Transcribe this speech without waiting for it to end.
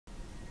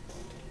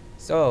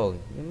So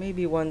you may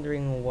be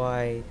wondering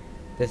why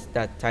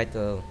that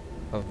title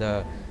of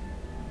the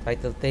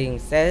title thing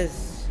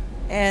says,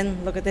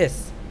 and look at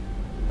this.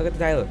 Look at the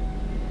title.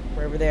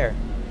 Right over there.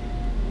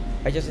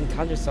 I just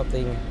encountered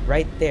something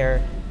right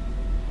there,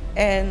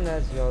 and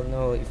as you all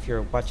know, if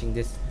you're watching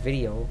this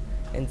video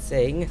and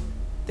saying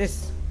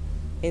this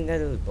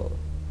inedible,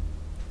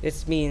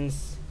 this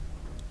means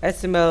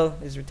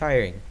SML is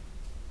retiring,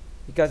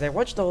 because I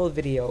watched the whole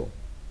video.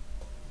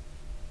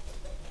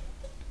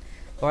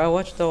 Or I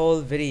watched the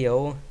whole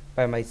video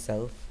by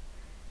myself,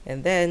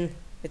 and then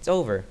it's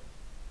over.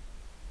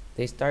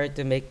 They started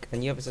to make a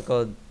new episode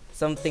called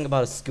something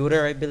about a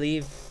scooter, I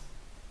believe.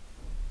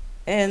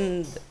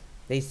 And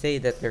they say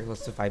that they're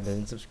close to 5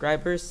 million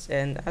subscribers,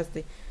 and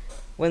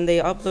when they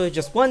upload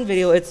just one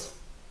video, it's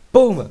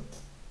boom!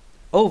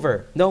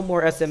 Over. No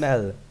more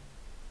SML.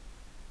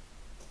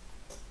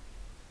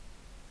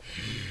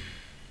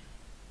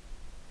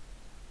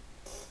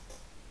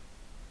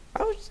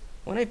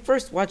 When I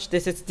first watched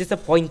this, it's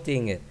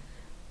disappointing.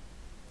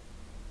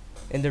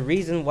 And the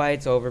reason why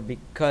it's over,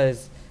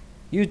 because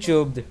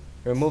YouTube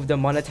removed the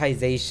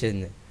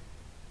monetization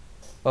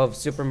of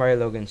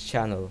SuperMarioLogan's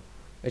channel,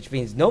 which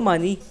means no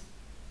money,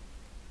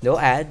 no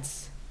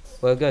ads.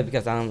 Well, good,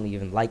 because I don't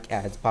even like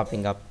ads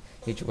popping up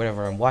YouTube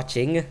whenever I'm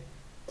watching.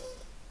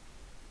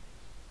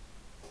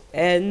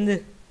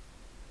 And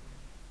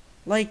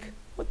like,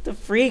 what the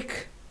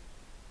freak?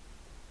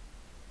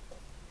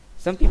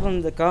 Some people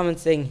in the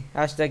comments saying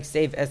hashtag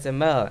save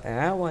SML, and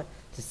I want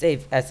to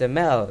save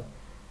SML.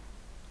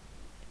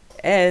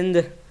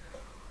 And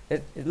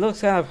it looks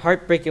kind of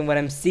heartbreaking when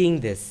I'm seeing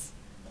this.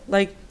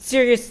 Like,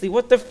 seriously,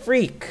 what the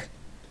freak?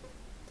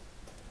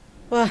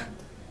 Well,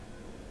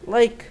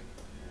 like,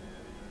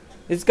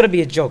 it's gonna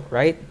be a joke,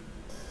 right?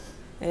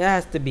 It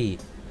has to be.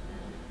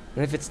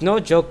 And if it's no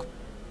joke,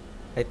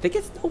 I think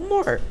it's no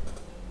more.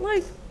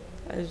 Like,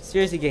 I'm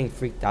seriously getting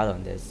freaked out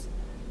on this.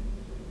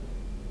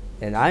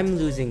 And I'm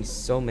losing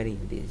so many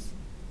of these.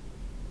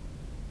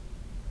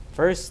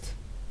 First,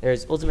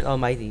 there's Ultimate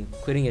Almighty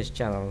quitting his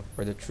channel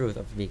for the truth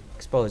of being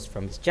exposed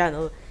from his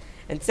channel.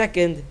 And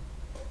second,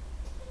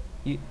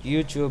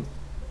 YouTube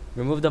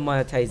removed the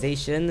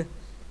monetization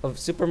of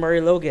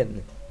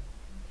SuperMarioLogan.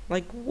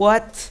 Like,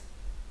 what?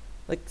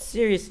 Like,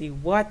 seriously,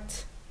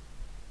 what?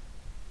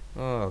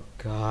 Oh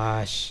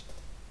gosh.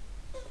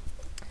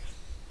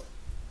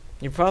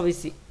 You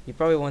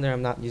probably wonder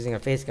I'm not using a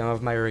face cam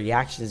of my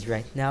reactions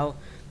right now,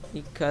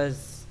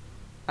 because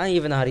I don't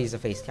even know how to use a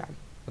face cam.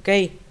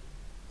 Okay?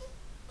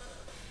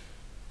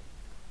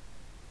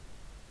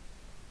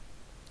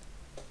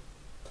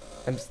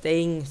 I'm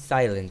staying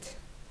silent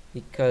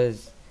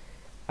because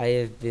I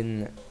have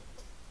been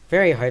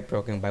very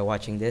heartbroken by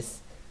watching this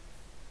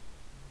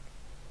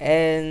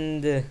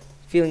and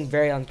feeling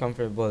very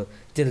uncomfortable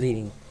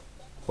deleting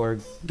or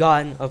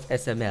gone of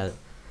SML.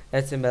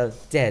 SML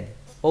dead.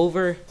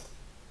 Over.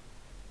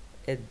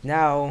 And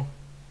now,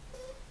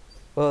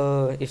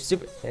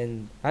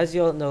 and as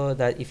you all know,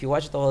 that if you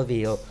watch the whole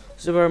video,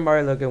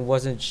 SuperMarioLogan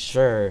wasn't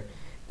sure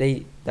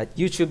that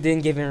YouTube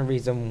didn't give him a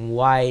reason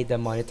why the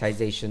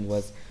monetization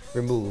was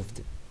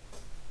removed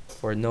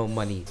for no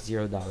money,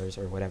 $0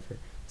 or whatever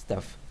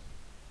stuff.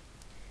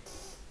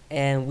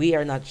 And we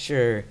are not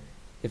sure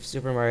if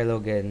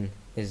SuperMarioLogan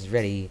is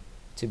ready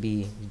to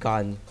be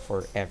gone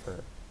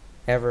forever,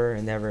 ever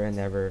and ever and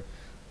ever,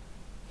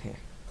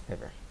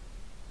 ever.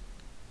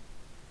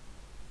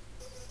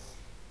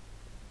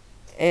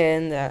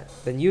 And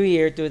the new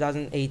year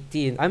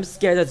 2018, I'm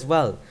scared as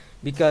well,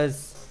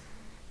 because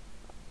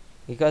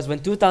when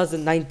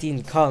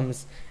 2019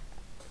 comes,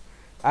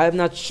 I'm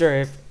not sure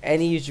if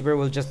any YouTuber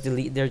will just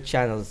delete their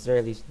channels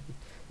fairly.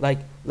 Like,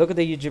 look at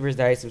the YouTubers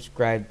that I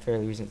subscribed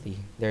fairly recently.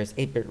 There's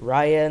 8-Bit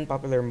Ryan,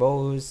 Popular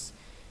Mose,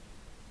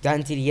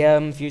 Dan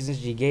TDM, Fusions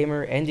G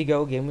Gamer,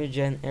 Endigo,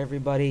 GamerGen,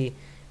 everybody.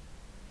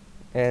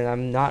 And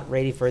I'm not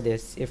ready for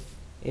this.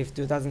 If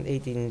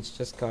 2018 has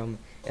just come,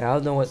 and I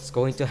don't know what's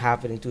going to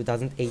happen in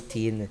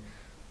 2018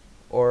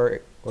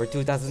 or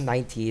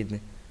 2019,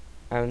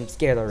 I'm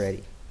scared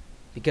already,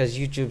 because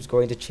YouTube's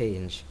going to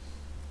change.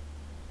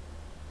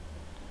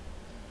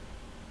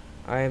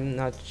 I'm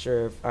not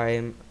sure if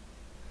I'm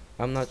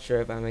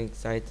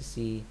excited to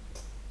see.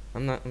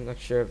 I'm not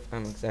sure if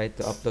I'm excited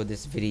to upload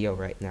this video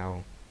right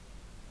now.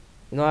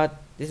 You know what?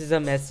 This is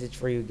a message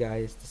for you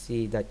guys to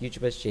see that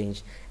YouTube has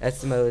changed,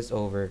 SML is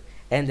over,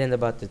 and then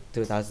about the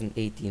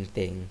 2018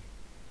 thing.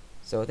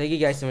 So thank you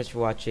guys so much for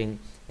watching,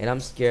 and I'm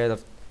scared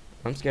of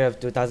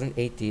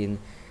 2018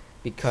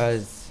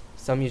 because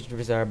some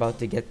YouTubers are about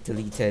to get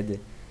deleted.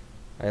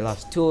 I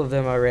lost 2 of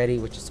them already,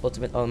 which is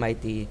Ultimate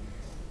Almighty,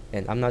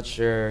 and I'm not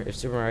sure if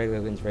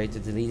SuperMarioLogan is ready to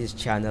delete his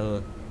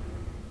channel.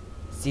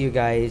 See you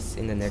guys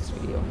in the next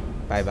video.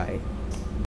 Bye bye.